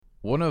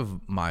One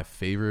of my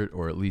favorite,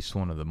 or at least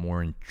one of the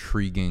more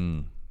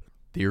intriguing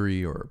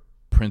theory or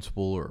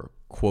principle or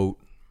quote,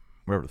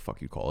 whatever the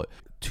fuck you call it,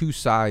 two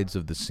sides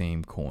of the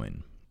same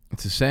coin.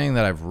 It's a saying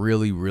that I've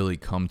really, really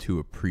come to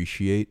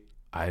appreciate.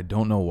 I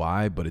don't know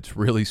why, but it's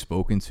really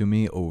spoken to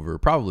me over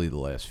probably the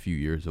last few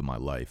years of my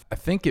life. I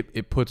think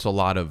it puts a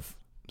lot of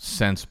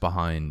sense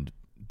behind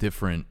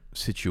different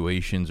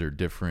situations or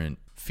different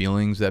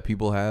feelings that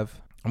people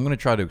have. I'm going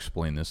to try to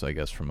explain this, I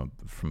guess, from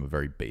a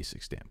very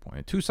basic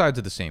standpoint. Two sides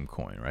of the same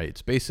coin, right?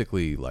 It's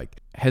basically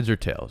like heads or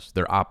tails.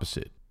 They're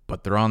opposite,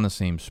 but they're on the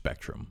same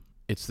spectrum.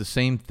 It's the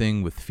same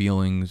thing with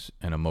feelings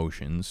and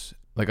emotions.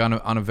 Like on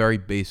a very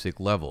basic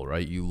level,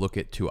 right? You look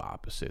at two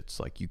opposites.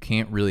 Like you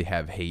can't really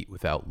have hate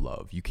without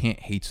love. You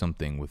can't hate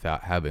something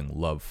without having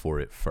love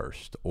for it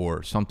first.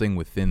 Or something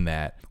within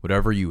that,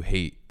 whatever you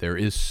hate, there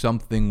is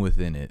something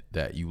within it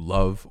that you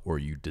love or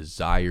you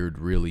desired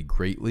really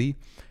greatly.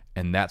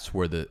 And that's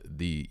where the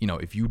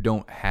if you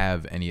don't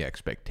have any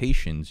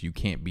expectations, you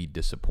can't be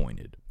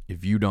disappointed.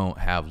 If you don't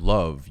have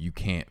love, you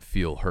can't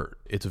feel hurt.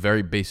 It's a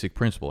very basic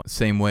principle.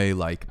 Same way,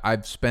 like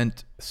I've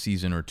spent a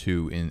season or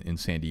two in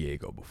San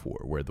Diego before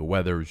where the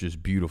weather is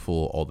just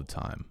beautiful all the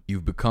time.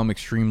 You've become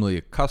extremely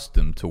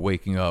accustomed to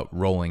waking up,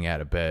 rolling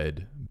out of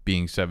bed,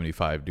 being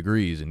 75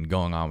 degrees and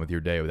going on with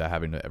your day without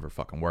having to ever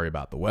fucking worry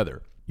about the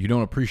weather. You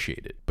don't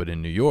appreciate it. But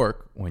in New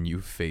York, when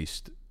you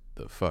faced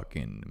the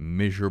fucking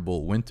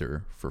miserable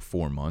winter for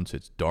 4 months,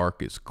 it's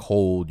dark, it's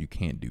cold, you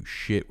can't do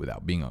shit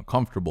without being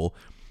uncomfortable.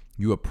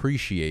 You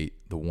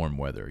appreciate the warm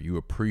weather. You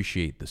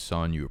appreciate the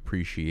sun. You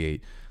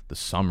appreciate the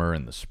summer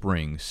and the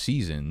spring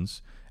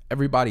seasons.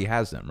 Everybody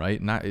has them,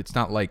 right? It's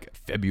not like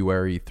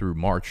February through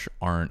March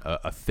aren't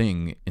a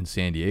thing in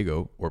San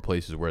Diego or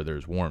places where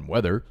there's warm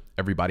weather.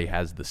 Everybody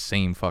has the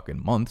same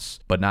fucking months,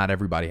 but not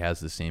everybody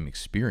has the same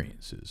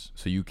experiences.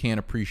 So you can't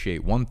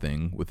appreciate one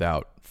thing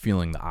without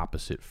feeling the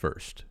opposite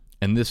first.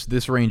 And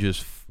this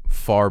ranges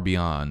far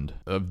beyond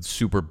a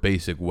super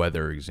basic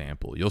weather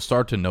example. You'll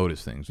start to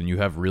notice things when you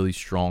have really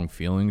strong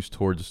feelings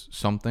towards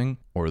something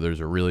or there's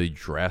a really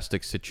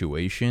drastic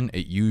situation.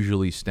 It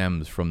usually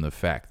stems from the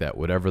fact that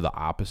whatever the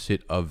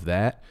opposite of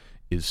that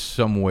is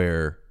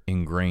somewhere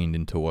ingrained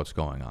into what's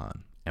going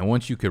on. And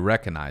once you could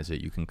recognize it,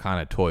 you can kind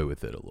of toy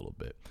with it a little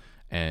bit.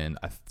 And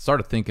I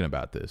started thinking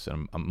about this,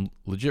 and I'm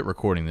legit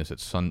recording this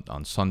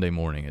on Sunday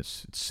morning.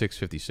 It's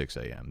 6:56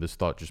 a.m. This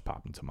thought just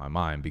popped into my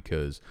mind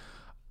because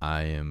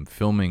I am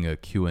filming a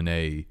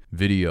Q&A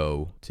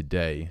video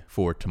today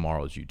for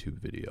tomorrow's YouTube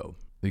video.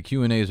 The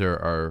Q&As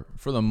are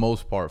for the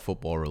most part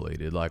football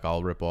related. Like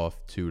I'll rip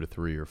off 2 to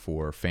 3 or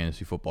 4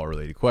 fantasy football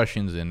related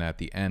questions, and at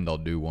the end I'll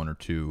do 1 or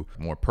 2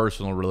 more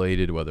personal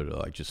related, whether they're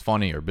like just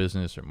funny or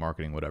business or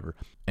marketing, whatever.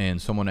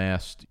 And someone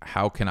asked,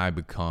 how can I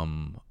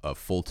become a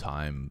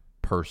full-time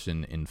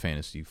person in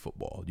fantasy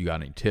football? You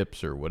got any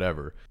tips or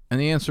whatever? And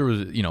the answer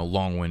was,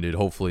 long-winded.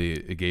 Hopefully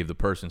it gave the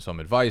person some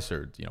advice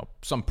or,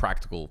 some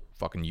practical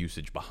fucking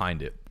usage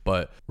behind it.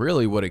 But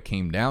really what it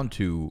came down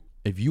to,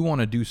 if you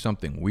want to do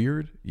something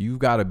weird, you've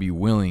got to be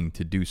willing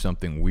to do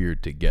something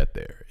weird to get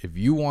there. If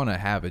you want to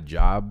have a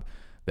job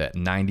that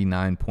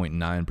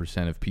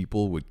 99.9% of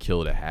people would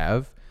kill to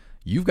have,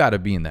 you've got to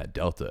be in that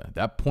delta.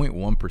 That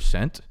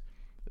 0.1%,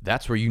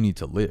 that's where you need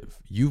to live.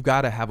 You've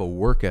got to have a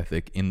work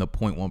ethic in the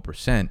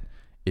 0.1%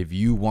 if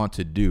you want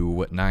to do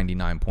what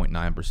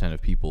 99.9%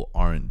 of people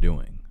aren't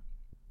doing.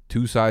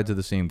 Two sides of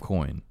the same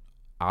coin,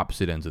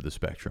 opposite ends of the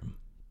spectrum.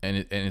 And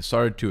it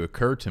started to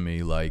occur to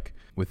me, like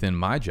within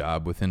my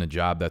job, within a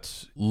job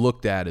that's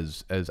looked at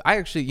as I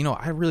actually,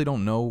 I really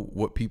don't know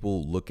what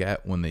people look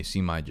at when they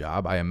see my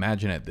job. I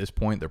imagine at this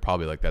point, they're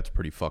probably like, that's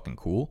pretty fucking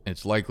cool.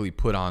 It's likely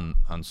put on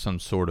some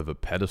sort of a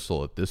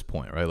pedestal at this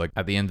point, right? Like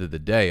at the end of the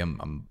day,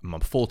 I'm a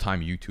full-time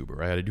YouTuber,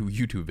 right? I do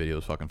YouTube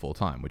videos fucking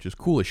full-time, which is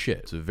cool as shit.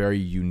 It's a very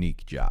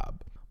unique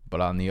job.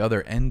 But on the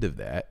other end of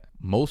that,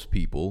 most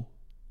people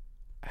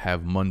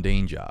have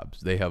mundane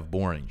jobs. They have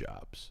boring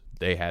jobs.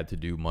 They had to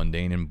do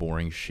mundane and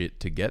boring shit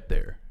to get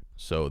there.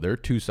 So they're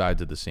two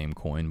sides of the same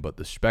coin, but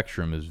the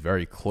spectrum is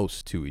very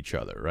close to each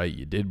other, right?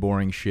 You did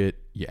boring shit,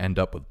 you end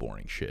up with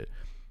boring shit.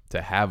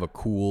 To have a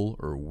cool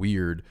or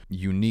weird,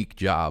 unique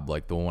job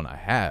like the one I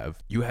have,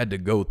 you had to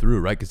go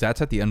through, right? Because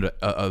that's at the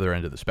other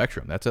end of the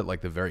spectrum. That's at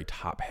like the very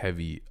top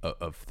heavy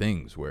of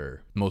things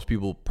where most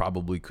people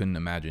probably couldn't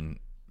imagine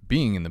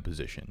being in the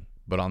position.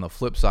 But on the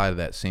flip side of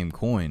that same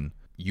coin,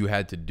 I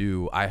had to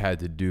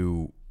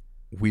do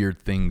weird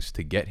things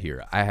to get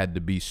here. I had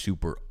to be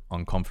super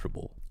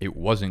uncomfortable. It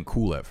wasn't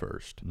cool at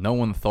first. No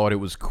one thought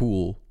it was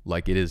cool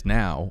like it is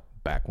now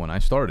back when I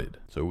started.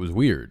 So it was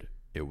weird.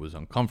 It was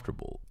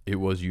uncomfortable. It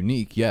was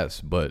unique,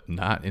 yes, but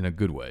not in a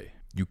good way.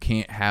 You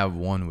can't have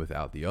one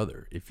without the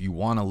other. If you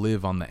want to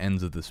live on the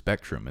ends of the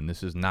spectrum, and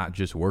this is not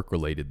just work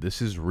related,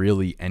 this is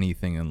really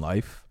anything in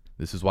life.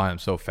 This is why I'm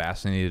so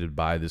fascinated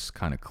by this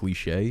kind of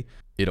cliche.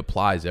 It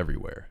applies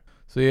everywhere.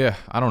 So yeah,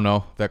 I don't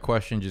know. That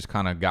question just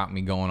kind of got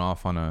me going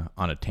off on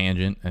a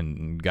tangent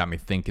and got me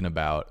thinking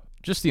about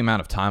just the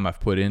amount of time I've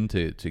put in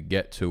to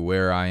get to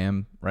where I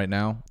am right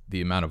now,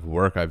 the amount of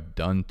work I've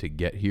done to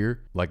get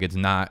here. Like, it's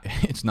not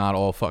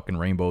all fucking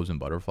rainbows and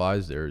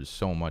butterflies. There's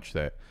so much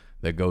that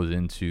goes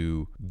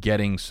into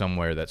getting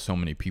somewhere that so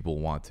many people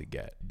want to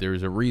get.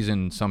 There's a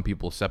reason some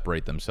people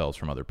separate themselves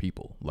from other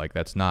people. Like,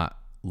 that's not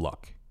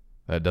luck.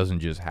 That doesn't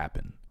just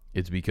happen.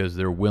 It's because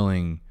they're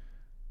willing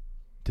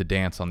to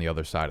dance on the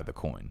other side of the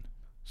coin.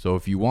 So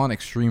if you want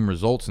extreme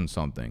results in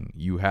something,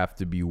 you have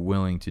to be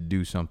willing to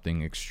do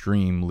something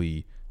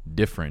extremely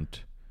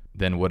different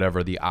than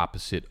whatever the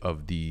opposite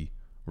of the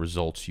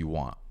results you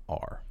want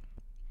are.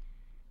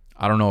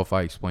 I don't know if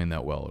I explained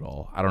that well at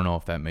all. I don't know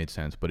if that made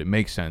sense, but it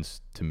makes sense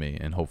to me,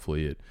 and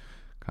hopefully it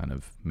kind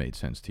of made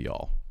sense to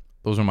y'all.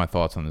 Those are my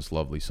thoughts on this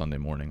lovely Sunday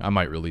morning. I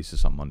might release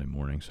this on Monday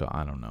morning, so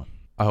I don't know.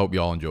 I hope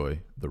y'all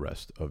enjoy the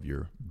rest of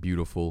your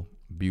beautiful,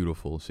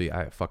 see,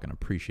 I fucking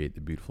appreciate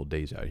the beautiful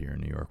days out here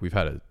in New York. We've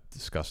had a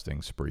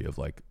disgusting spree of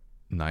like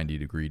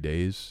 90-degree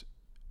days,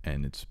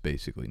 and it's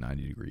basically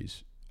 90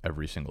 degrees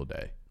every single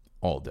day,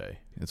 all day.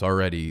 It's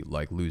already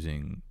like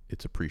losing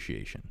its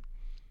appreciation.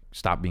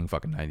 Stop being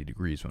fucking 90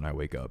 degrees when I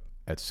wake up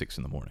at 6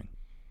 in the morning.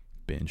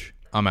 Binge.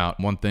 I'm out.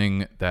 One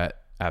thing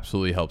that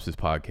absolutely helps this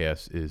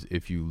podcast is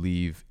if you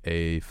leave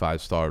a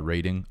 5-star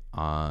rating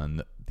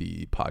on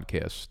the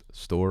podcast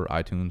store,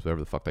 iTunes,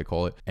 whatever the fuck they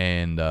call it,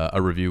 and a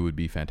review would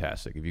be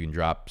fantastic. If you can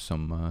drop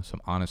some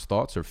honest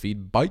thoughts or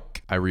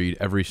feedback, I read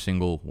every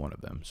single one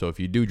of them. So if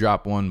you do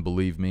drop one,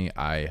 believe me,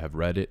 I have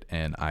read it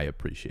and I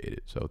appreciate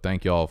it. So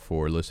thank y'all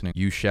for listening.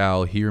 You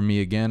shall hear me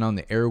again on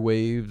the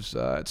airwaves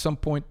at some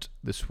point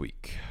this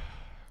week.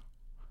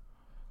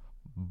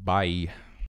 Bye.